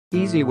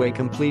Easy way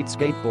complete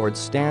skateboards.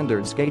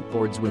 Standard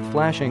skateboards with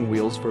flashing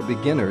wheels for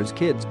beginners,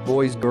 kids,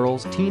 boys,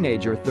 girls,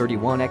 teenager.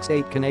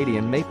 31x8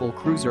 Canadian Maple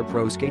Cruiser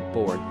Pro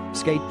Skateboard.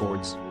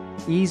 Skateboards.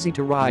 Easy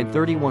to ride.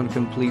 31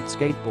 complete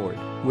skateboard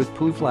with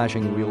poo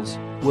flashing wheels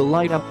will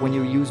light up when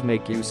you use,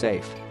 make you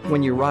safe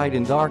when you ride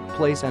in dark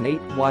place. An 8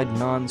 wide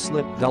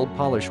non-slip dull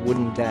polish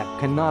wooden deck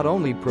can not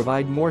only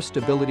provide more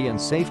stability and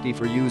safety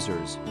for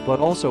users but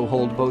also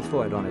hold both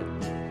foot on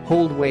it.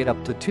 Hold weight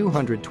up to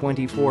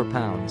 224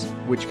 pounds,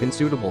 which can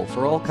suitable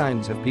for all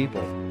kinds of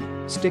people.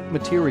 Stick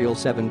material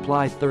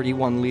 7-ply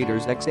 31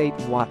 liters x 8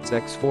 watts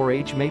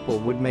x4H maple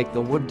wood make the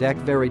wood deck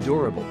very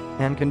durable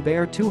and can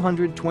bear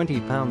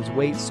 220 pounds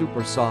weight.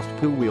 Super soft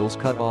poo wheels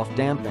cut off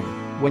damping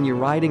when you're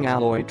riding.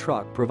 Alloy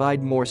truck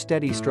provide more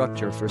steady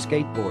structure for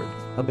skateboard.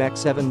 ABEX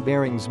 7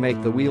 bearings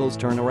make the wheels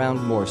turn around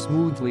more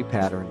smoothly.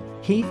 Pattern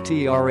heat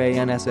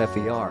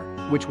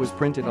TRANSFER, which was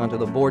printed onto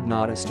the board,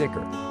 not a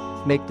sticker,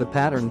 make the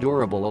pattern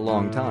durable a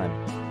long time.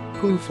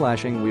 Poo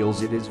flashing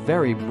wheels, it is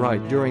very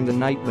bright during the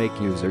night, make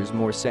users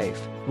more safe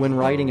when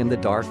riding in the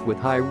dark with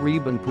high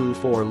ribbon poo.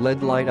 4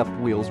 LED light up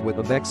wheels with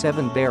ABEX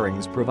 7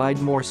 bearings provide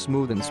more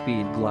smooth and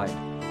speed glide.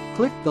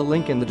 Click the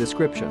link in the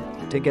description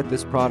to get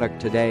this product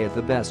today at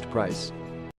the best price.